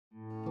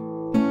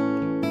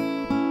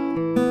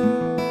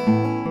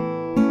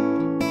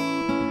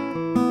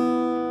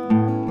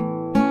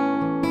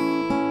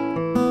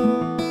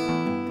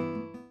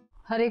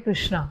Hare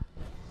Krishna.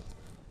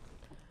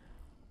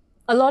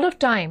 A lot of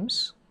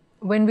times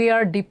when we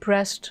are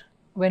depressed,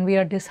 when we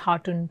are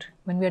disheartened,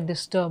 when we are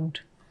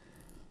disturbed,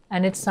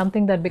 and it's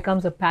something that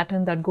becomes a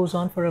pattern that goes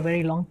on for a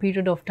very long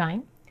period of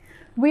time,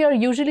 we are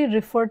usually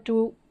referred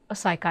to a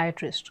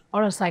psychiatrist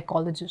or a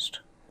psychologist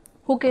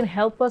who can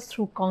help us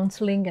through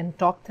counseling and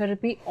talk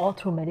therapy or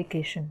through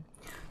medication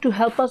to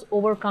help us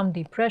overcome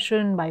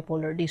depression,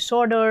 bipolar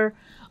disorder,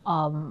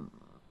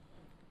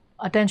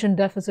 attention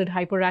deficit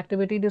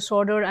hyperactivity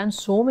disorder, and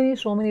so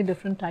many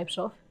different types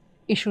of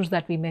issues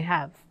that we may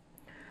have.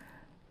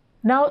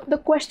 Now, the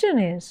question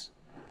is,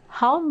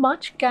 how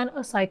much can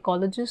a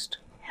psychologist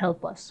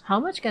help us? How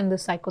much can the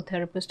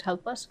psychotherapist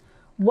help us?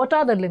 What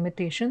are the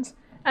limitations?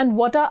 And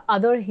what are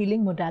other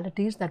healing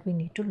modalities that we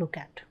need to look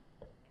at?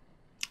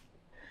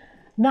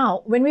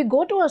 Now, when we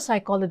go to a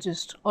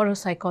psychologist or a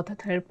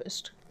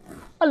psychotherapist,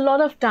 a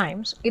lot of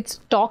times it's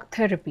talk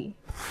therapy.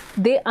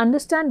 They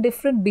understand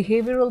different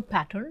behavioral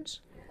patterns.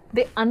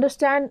 They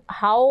understand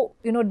how,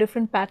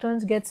 different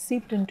patterns get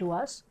seeped into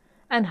us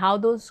and how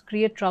those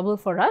create trouble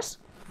for us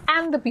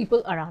and the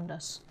people around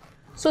us.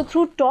 So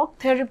through talk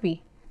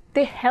therapy,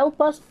 they help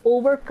us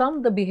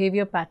overcome the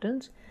behavior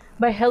patterns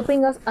by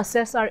helping us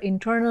assess our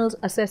internals,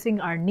 assessing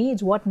our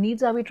needs. What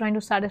needs are we trying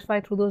to satisfy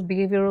through those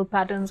behavioral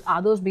patterns?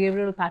 Are those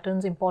behavioral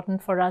patterns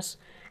important for us?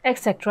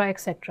 Etc.,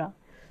 etc.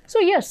 So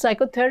yes,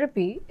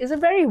 psychotherapy is a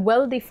very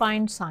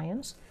well-defined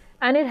science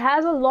and it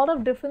has a lot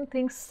of different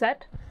things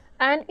set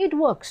and it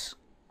works.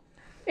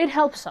 It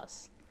helps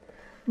us.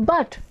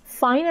 But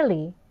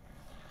finally,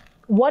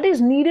 what is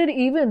needed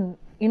even,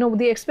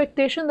 the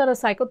expectation that a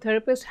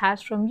psychotherapist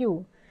has from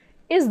you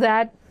is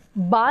that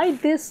by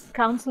this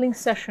counseling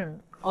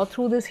session or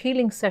through this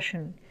healing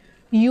session,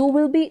 you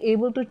will be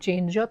able to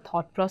change your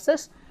thought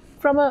process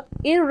from an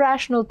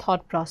irrational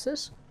thought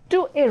process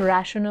to a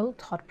rational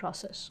thought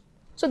process.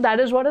 So that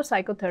is what a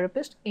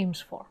psychotherapist aims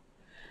for.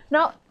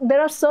 Now, there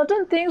are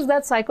certain things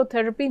that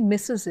psychotherapy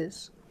misses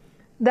is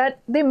that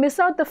they miss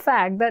out the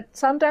fact that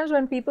sometimes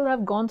when people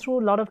have gone through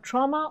a lot of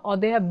trauma or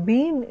they have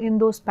been in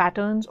those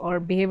patterns or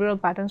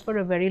behavioral patterns for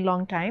a very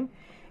long time,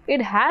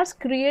 it has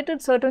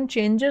created certain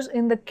changes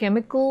in the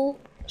chemical,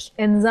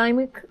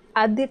 enzymic,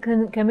 at the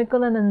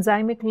chemical and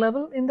enzymic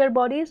level in their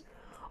bodies,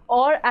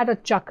 or at a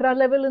chakra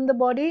level in the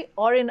body,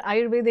 or in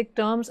Ayurvedic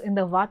terms in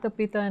the Vata,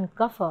 Pitta and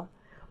Kapha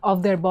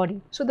of their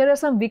body. So there are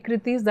some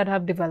vikritis that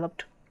have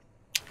developed,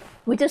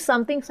 which is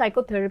something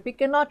psychotherapy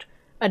cannot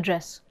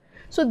address.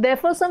 So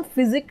therefore, some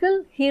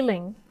physical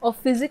healing or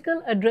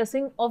physical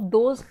addressing of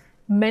those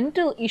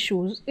mental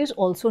issues is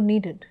also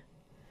needed.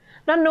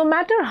 Now, no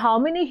matter how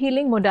many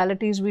healing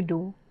modalities we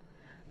do,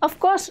 of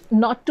course,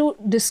 not to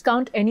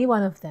discount any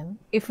one of them,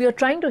 if you're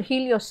trying to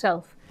heal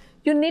yourself,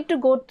 you need to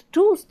go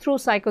through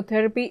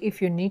psychotherapy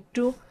if you need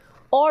to,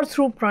 or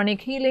through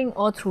pranic healing,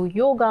 or through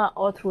yoga,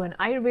 or through an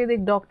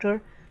Ayurvedic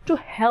doctor to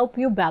help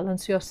you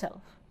balance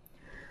yourself.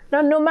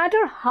 Now, no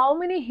matter how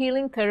many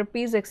healing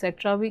therapies,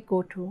 etc. we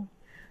go to,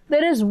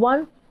 there is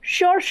one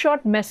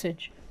short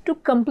message to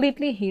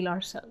completely heal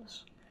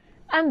ourselves.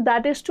 And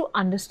that is to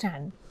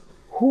understand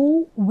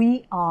who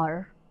we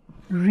are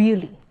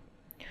really.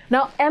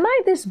 Now, am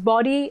I this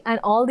body and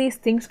all these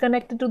things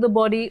connected to the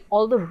body,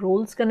 all the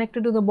roles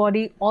connected to the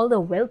body, all the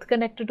wealth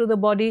connected to the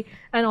body,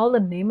 and all the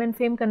name and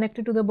fame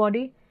connected to the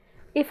body?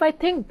 If I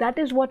think that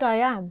is what I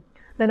am,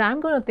 then I'm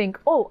going to think,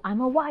 oh,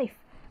 I'm a wife,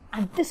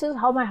 and this is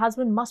how my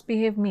husband must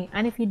behave me.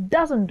 And if he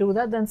doesn't do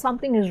that, then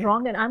something is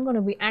wrong, and I'm going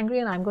to be angry,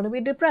 and I'm going to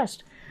be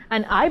depressed.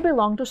 And I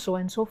belong to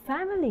so-and-so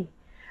family,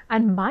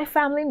 and my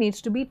family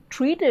needs to be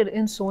treated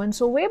in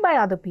so-and-so way by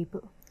other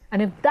people.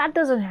 And if that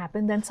doesn't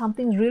happen, then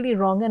something's really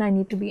wrong and I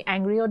need to be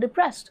angry or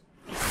depressed.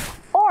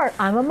 Or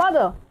I'm a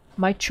mother.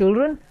 My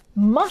children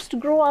must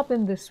grow up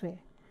in this way.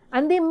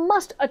 And they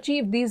must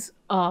achieve these,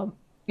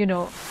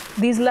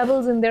 these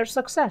levels in their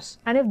success.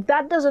 And if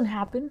that doesn't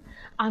happen,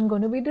 I'm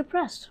going to be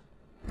depressed.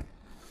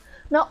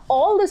 Now,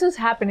 all this is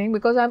happening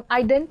because I'm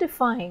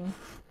identifying,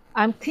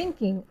 I'm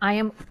thinking I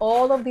am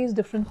all of these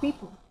different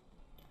people.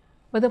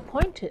 But the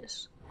point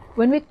is,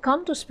 when we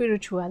come to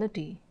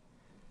spirituality,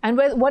 and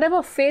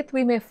whatever faith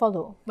we may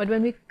follow, but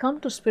when we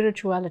come to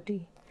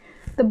spirituality,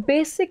 the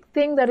basic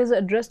thing that is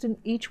addressed in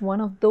each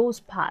one of those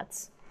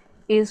paths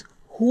is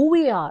who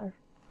we are,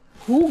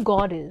 who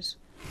God is,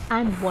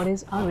 and what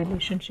is our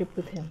relationship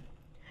with Him.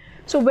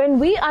 So when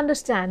we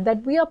understand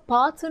that we are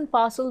parts and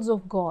parcels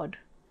of God,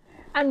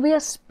 and we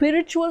are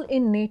spiritual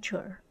in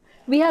nature,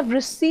 we have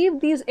received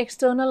these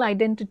external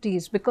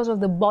identities because of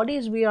the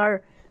bodies we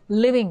are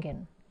living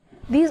in.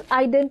 These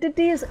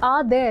identities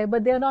are there,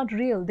 but they are not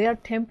real. They are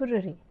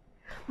temporary.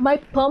 My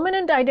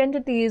permanent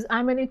identity is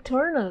I'm an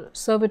eternal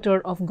servitor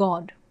of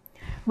God.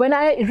 When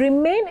I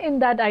remain in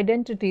that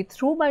identity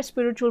through my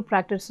spiritual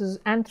practices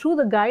and through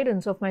the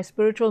guidance of my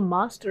spiritual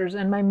masters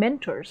and my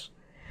mentors,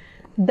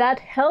 that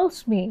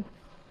helps me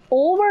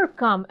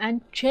overcome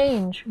and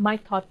change my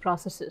thought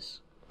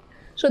processes.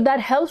 So that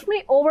helps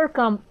me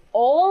overcome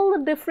all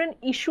the different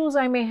issues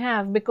I may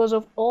have because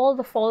of all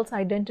the false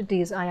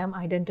identities I am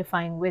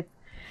identifying with.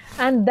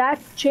 And that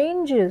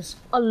changes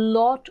a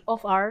lot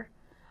of our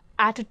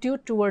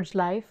attitude towards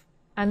life,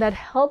 and that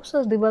helps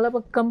us develop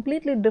a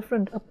completely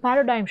different, a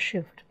paradigm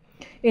shift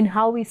in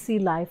how we see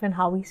life and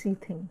how we see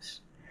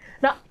things.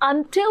 Now,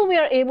 until we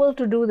are able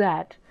to do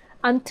that,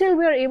 until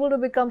we are able to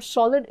become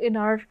solid in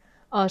our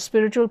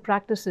spiritual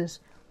practices,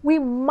 we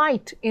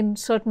might, in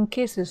certain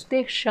cases,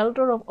 take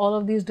shelter of all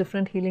of these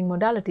different healing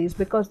modalities,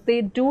 because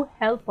they do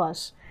help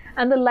us,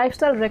 and the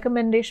lifestyle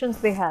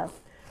recommendations they have,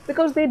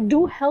 because they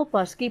do help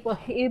us keep a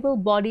able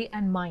body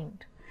and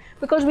mind.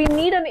 Because we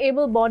need an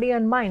able body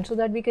and mind so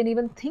that we can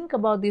even think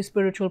about these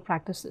spiritual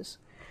practices.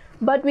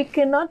 But we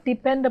cannot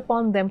depend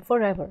upon them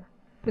forever,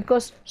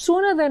 because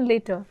sooner than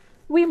later,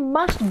 we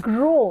must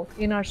grow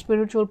in our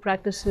spiritual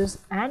practices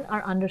and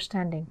our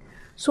understanding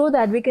so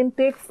that we can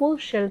take full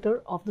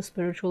shelter of the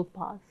spiritual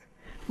path.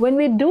 When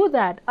we do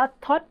that, our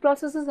thought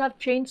processes have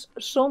changed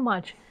so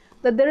much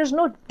that there is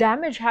no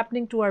damage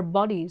happening to our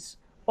bodies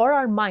or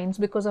our minds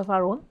because of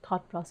our own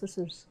thought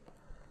processes.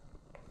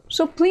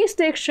 So please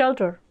take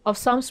shelter of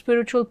some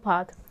spiritual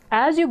path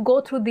as you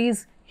go through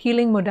these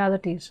healing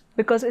modalities,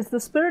 because it's the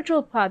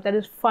spiritual path that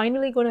is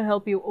finally going to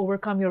help you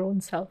overcome your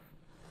own self.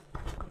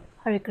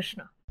 Hare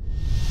Krishna.